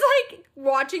you're just, like,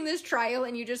 watching this trial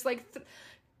and you just, like,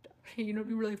 hey, you know, it'd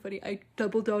be really funny. I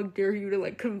double dog dare you to,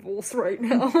 like, convulse right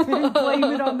now. Blame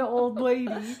it on the old lady.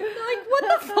 Like, what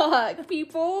the fuck,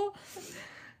 people?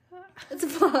 It's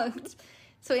fucked.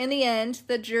 So, in the end,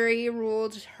 the jury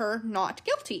ruled her not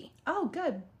guilty. Oh,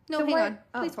 good. No, So hang what-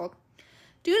 on. Please hold.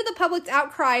 Due to the public's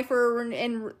outcry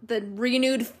and the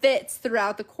renewed fits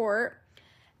throughout the court,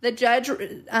 the judge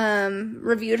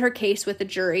reviewed her case with the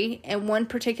jury, and one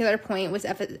particular point was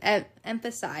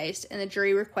emphasized, and the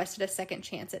jury requested a second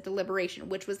chance at deliberation,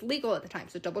 which was legal at the time.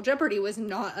 So double jeopardy was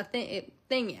not a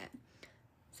thing yet.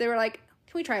 So they were like,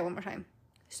 can we try it one more time?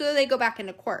 So they go back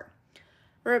into court.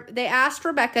 They asked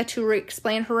Rebecca to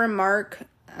explain her remark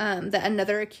that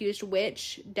another accused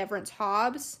witch, Deverance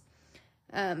Hobbs,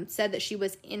 said that she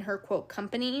was in her, quote,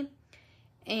 company.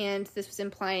 And this was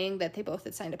implying that they both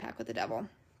had signed a pact with the devil.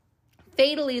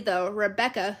 Fatally, though,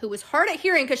 Rebecca, who was hard at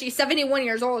hearing because she's 71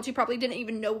 years old, she probably didn't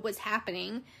even know what was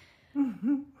happening,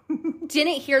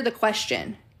 didn't hear the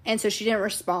question. And so she didn't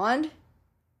respond.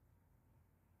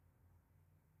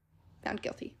 Found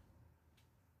guilty.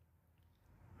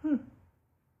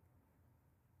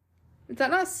 Is that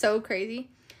not so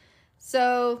crazy?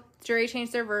 So, jury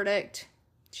changed their verdict.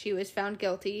 She was found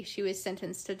guilty. She was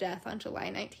sentenced to death on July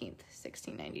 19th,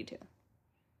 1692.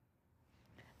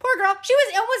 Poor girl. She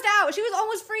was almost out. She was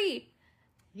almost free.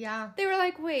 Yeah. They were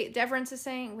like, wait, Deverance is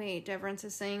saying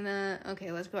that.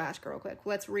 Okay, let's go ask her real quick.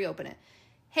 Let's reopen it.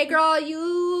 Hey, girl,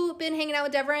 you been hanging out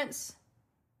with Deverance?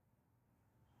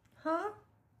 Huh?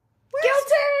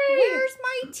 Guilty! Where's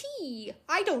my tea?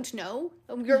 I don't know.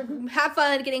 Have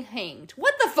fun getting hanged.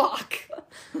 What the fuck?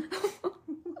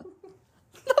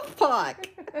 The fuck?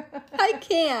 I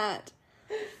can't.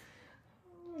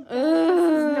 This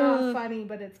is not funny,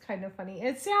 but it's kind of funny.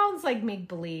 It sounds like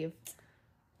make-believe.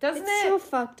 Doesn't it? It's so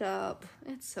fucked up.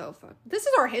 It's so fucked. This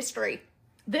is our history.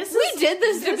 We did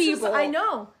this to people. I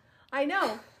know. And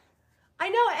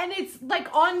it's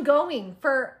like ongoing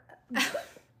for,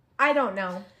 I don't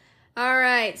know. All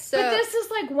right. So, but this is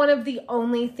like one of the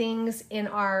only things in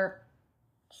our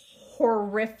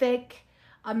horrific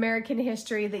American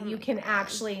history that you can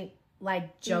actually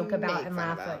like joke about and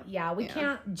laugh at. Yeah, we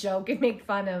can't joke and make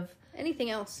fun of anything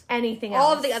else.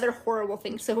 All of the other horrible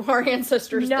things that our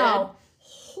ancestors did.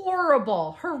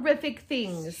 Horrible, horrific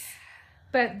things.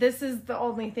 But this is the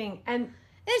only thing. And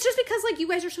it's just because, like, you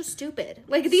guys are so stupid.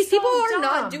 Like, these people are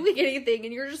not doing anything,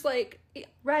 and you're just like...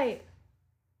 Right.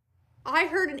 I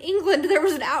heard in England there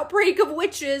was an outbreak of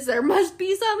witches. There must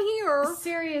be some here.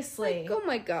 Seriously. Like, oh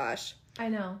my gosh. I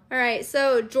know. All right,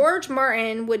 so George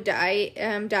Martin died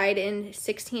in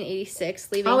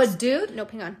 1686, leaving... Oh, a dude?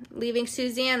 Nope, hang on. Leaving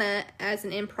Susanna as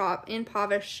an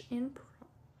impoverished...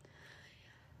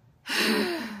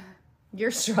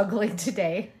 You're struggling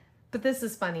today. But this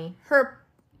is funny. Her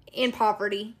in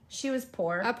poverty. She was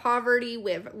poor. A poverty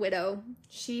widow.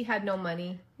 She had no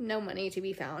money. No money to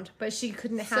be found. But she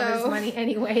couldn't have his money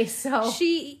anyway, so...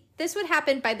 This would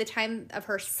happen by the time of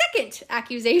her second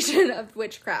accusation of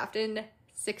witchcraft in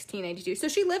 1692. So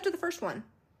she lived to the first one.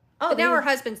 Oh, but now her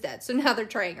husband's dead, so now they're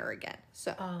trying her again.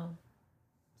 So,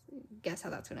 guess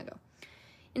how that's going to go.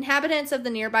 Inhabitants of the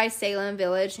nearby Salem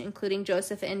village, including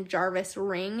Joseph and Jarvis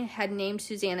Ring, had named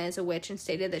Susanna as a witch and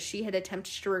stated that she had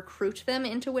attempted to recruit them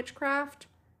into witchcraft.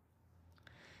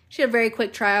 She had a very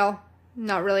quick trial,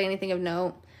 not really anything of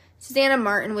note. Susanna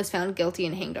Martin was found guilty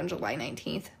and hanged on July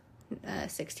 19th,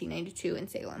 1692 in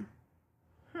Salem.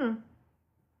 How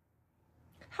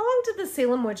long did the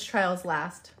Salem witch trials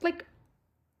last? Like,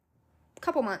 a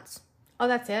couple months. Oh,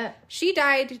 that's it? She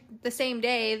died the same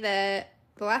day that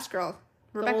the last girl...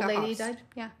 Rebecca the old lady Hobbs. died?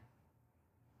 Yeah.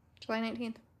 July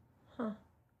 19th. Huh.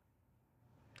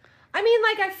 I mean,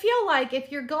 like, I feel like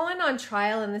if you're going on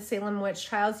trial in the Salem witch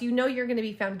trials, you know you're going to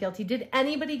be found guilty. Did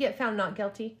anybody get found not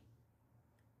guilty?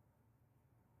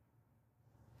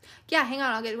 Yeah, hang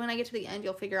on. When I get to the end,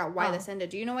 you'll figure out why this ended.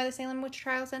 Do you know why the Salem witch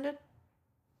trials ended?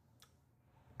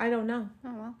 I don't know.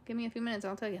 Oh, well, give me a few minutes.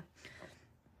 I'll tell you.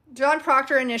 John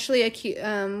Proctor initially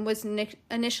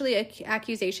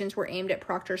accusations were aimed at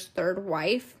Proctor's third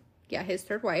wife. Yeah, his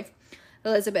third wife,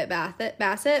 Elizabeth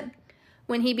Bassett.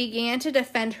 When he began to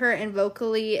defend her and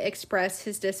vocally express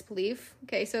his disbelief.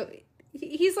 Okay, so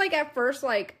he's like at first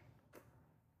like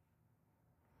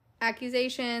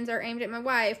accusations are aimed at my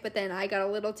wife, but then I got a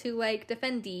little too like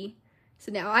defendy, so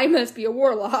now I must be a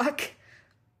warlock.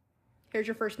 Here's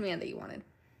your first man that you wanted.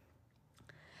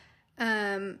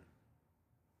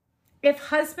 If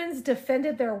husbands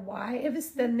defended their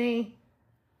wives, then they...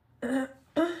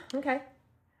 Okay.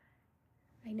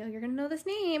 I know you're going to know this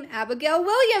name. Abigail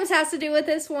Williams has to do with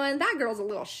this one. That girl's a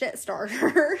little shit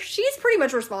starter. She's pretty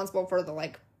much responsible for the,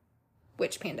 like,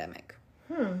 witch pandemic.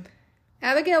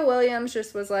 Abigail Williams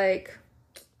just was like,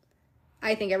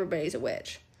 I think everybody's a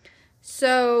witch.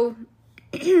 So...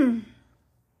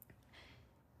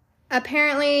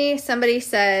 Apparently, somebody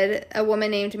said a woman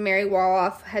named Mary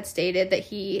Woloff had stated that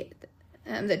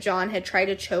that John had tried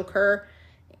to choke her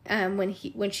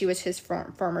when she was his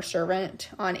former servant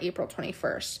on April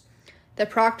 21st. The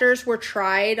Proctors were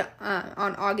tried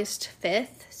on August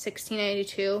 5th,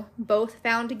 1692, both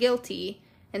found guilty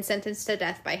and sentenced to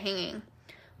death by hanging.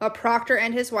 While Proctor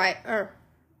and his wife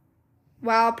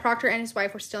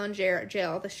were still in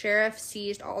jail, the sheriff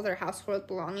seized all their household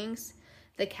belongings.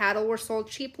 The cattle were sold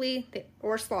cheaply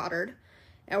or slaughtered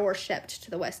or shipped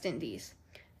to the West Indies.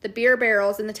 The beer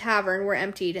barrels in the tavern were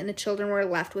emptied, and the children were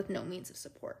left with no means of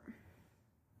support.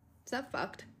 Is that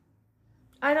fucked?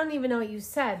 I don't even know what you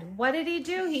said. What did he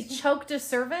do? He choked a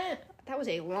servant? That was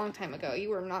a long time ago. You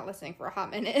were not listening for a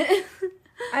hot minute.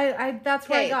 That's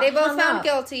where I got they both hung found up.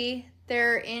 guilty.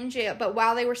 They're in jail. But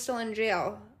while they were still in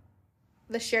jail,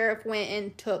 the sheriff went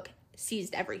and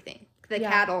seized everything. The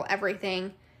cattle,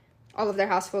 everything, all of their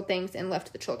household things, and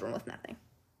left the children with nothing.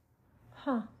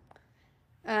 Huh.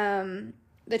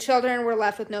 The children were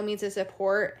left with no means of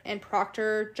support, and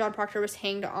John Proctor was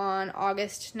hanged on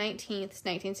August 19th,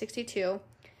 1962.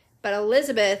 But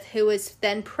Elizabeth, who was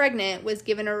then pregnant, was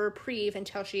given a reprieve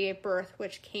until she gave birth,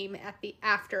 which came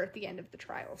after the end of the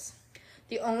trials.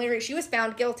 She was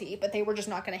found guilty, but they were just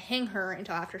not going to hang her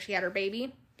until after she had her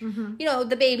baby. Mm-hmm. You know,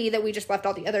 the baby that we just left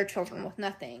all the other children with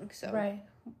nothing. So right.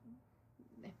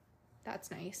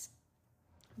 That's nice.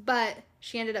 But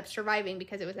she ended up surviving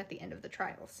because it was at the end of the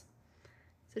trials.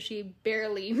 So she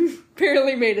barely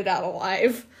made it out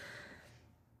alive.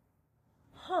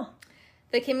 Huh.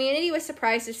 The community was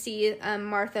surprised to see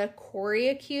Martha Corey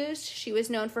accused. She was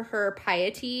known for her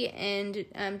piety and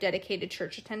dedicated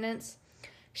church attendance.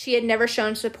 She had never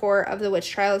shown support of the witch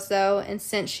trials, though, and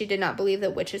since she did not believe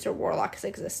that witches or warlocks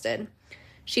existed.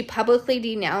 She publicly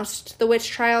denounced the witch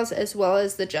trials as well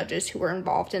as the judges who were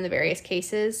involved in the various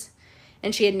cases.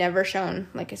 And she had never shown,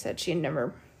 like I said, she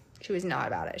was not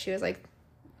about it. She was like,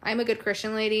 I'm a good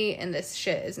Christian lady, and this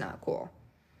shit is not cool.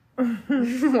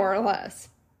 More or less.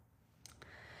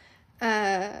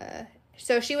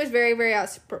 So she was very, very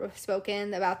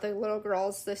outspoken about the little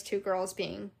girls, those two girls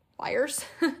being liars.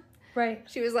 Right.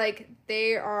 She was like,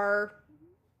 they are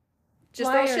just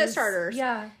liars. little shit starters.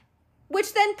 Yeah.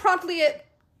 Which then promptly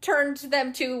turned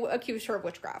them to accuse her of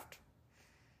witchcraft.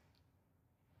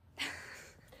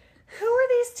 Who are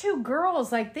these two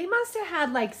girls? Like, they must have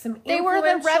had, like, some They were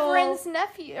the Reverend's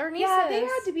nephew or nieces. Yeah, they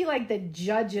had to be, like, the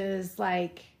judges,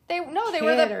 like... They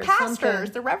were the pastors,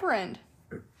 something. the Reverend.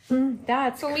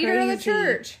 That's the leader of the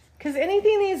church. Because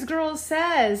anything these girls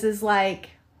says is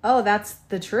like, oh, that's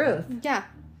the truth. Yeah.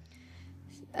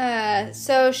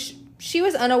 So she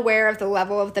was unaware of the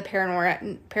level of the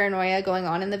paranoia going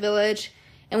on in the village.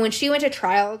 And when she went to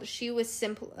trial, she was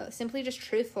simply just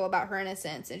truthful about her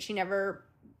innocence. And she never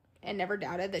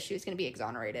doubted that she was going to be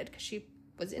exonerated because she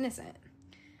was innocent.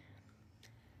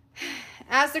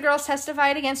 As the girls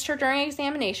testified against her during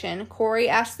examination, Corey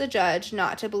asked the judge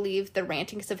not to believe the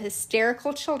rantings of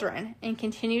hysterical children and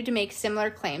continued to make similar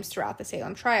claims throughout the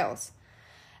Salem trials.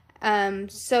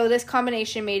 So this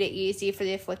combination made it easy for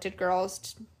the afflicted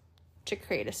girls to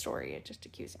create a story just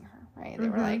accusing her, right? They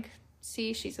were like,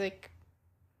 see, she's like,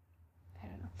 I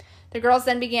don't know. The girls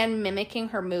then began mimicking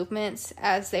her movements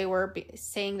as they were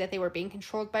saying that they were being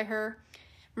controlled by her.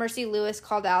 Mercy Lewis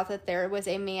called out that there was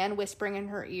a man whispering in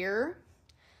her ear.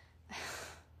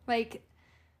 Like,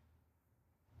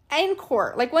 in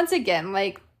court, like, once again,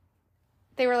 like,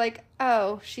 they were like,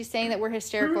 oh, she's saying that we're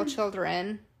hysterical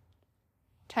children.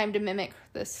 Time to mimic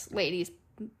this lady's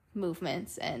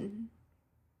movements. And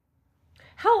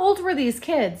how old were these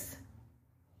kids?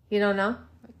 You don't know?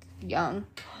 Young.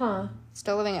 Huh.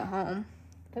 Still living at home.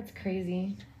 That's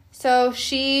crazy. So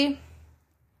she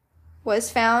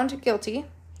was found guilty,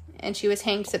 and she was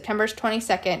hanged September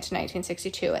 22nd,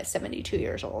 1962 at 72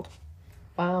 years old.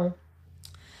 Wow.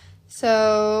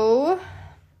 So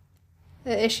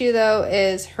the issue, though,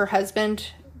 is her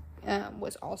husband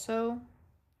was also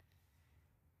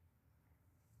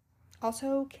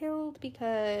killed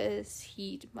because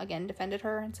he, again, defended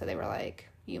her. And so they were like,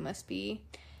 you must be...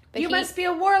 But you must be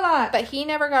a warlock. But he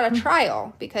never got a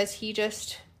trial because he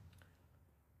just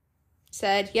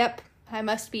said, yep, I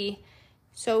must be.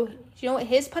 So, do you know what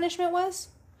his punishment was?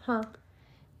 Huh.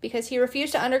 Because he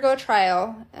refused to undergo a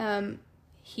trial,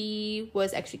 he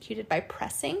was executed by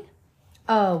pressing.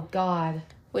 Oh, God.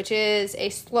 Which is a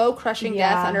slow crushing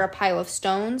death under a pile of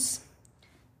stones.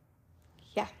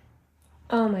 Yeah.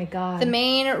 Oh, my God. The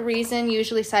main reason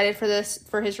usually cited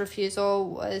for his refusal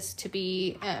was to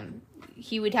be,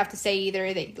 he would have to say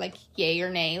either like yay or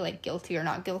nay, like guilty or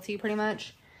not guilty, pretty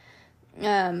much.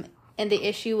 And the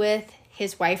issue with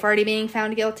his wife already being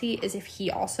found guilty is if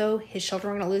his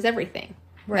children were going to lose everything.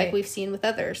 Right. Like we've seen with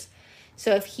others.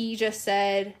 So if he just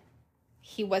said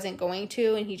he wasn't going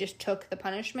to and he just took the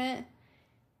punishment,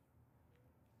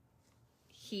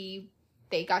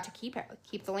 they got to keep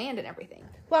the land and everything.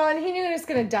 Well, and he knew he was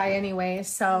going to die anyway,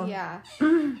 so... Yeah.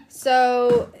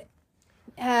 So...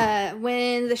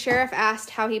 when the sheriff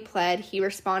asked how he pled, he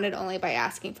responded only by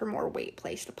asking for more weight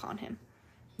placed upon him.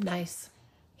 Nice.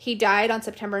 He died on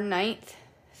September 9th,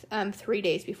 3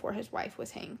 days before his wife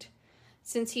was hanged.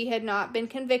 Since he had not been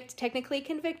technically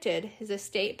convicted, his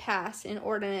estate passed an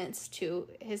ordinance to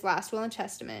his last will and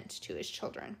testament to his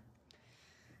children.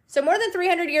 So more than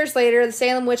 300 years later, the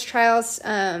Salem witch trials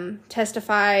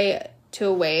testify to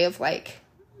a way of, like,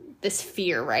 this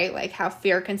fear, right? Like, how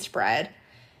fear can spread.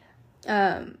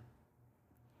 The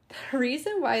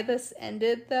reason why this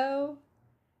ended, though,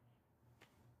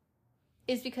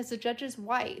 is because the judge's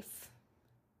wife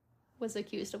was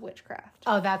accused of witchcraft.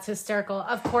 Oh, that's hysterical.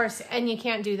 Of course, and you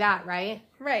can't do that, right?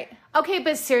 Right. Okay,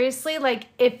 but seriously, like,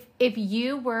 if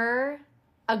you were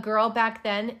a girl back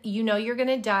then, you know you're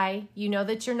gonna die. You know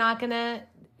that you're not gonna,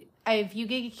 if you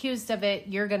get accused of it,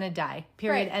 you're gonna die.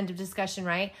 Period. Right. End of discussion,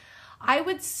 right? I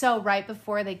would right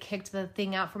before they kicked the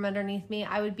thing out from underneath me,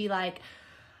 I would be like,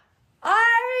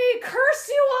 I curse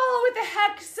you all with the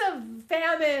hex of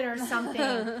famine or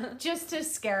something, just to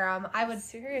scare them. I would,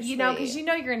 Seriously. you know, because you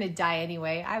know you're gonna die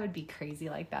anyway. I would be crazy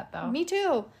like that, though. Me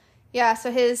too. Yeah,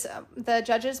 so the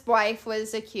judge's wife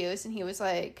was accused, and he was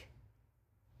like,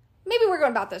 maybe we're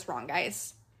going about this wrong,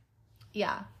 guys.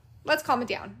 Yeah. Let's calm it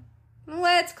down.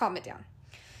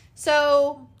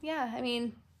 So, yeah, I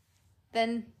mean,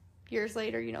 then years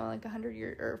later, you know, like 100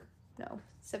 years, or no,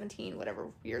 17, whatever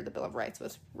year the Bill of Rights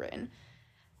was written,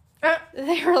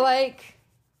 they were like,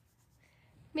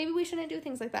 maybe we shouldn't do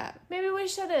things like that. Maybe we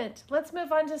shouldn't. Let's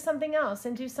move on to something else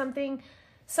and do something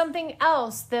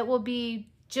else that will be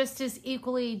just as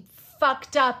equally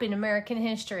fucked up in American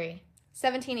history.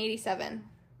 1787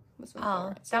 was when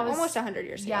that was almost 100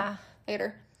 years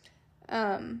later.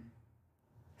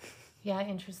 Yeah,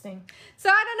 interesting. So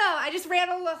I don't know. I just ran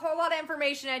a whole lot of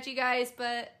information at you guys,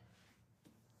 but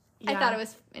I thought it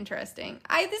was interesting.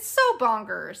 It's so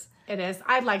bonkers. It is.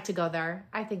 I'd like to go there.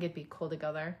 I think it'd be cool to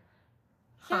go there.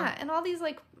 Yeah, and all these,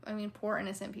 like, I mean, poor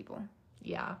innocent people.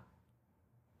 Yeah.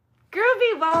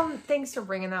 Groovy. Well, thanks for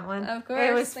bringing that one. Of course.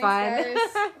 It was Thanks, fun.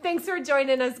 guys. Thanks for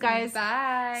joining us, guys.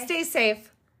 Bye. Stay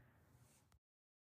safe.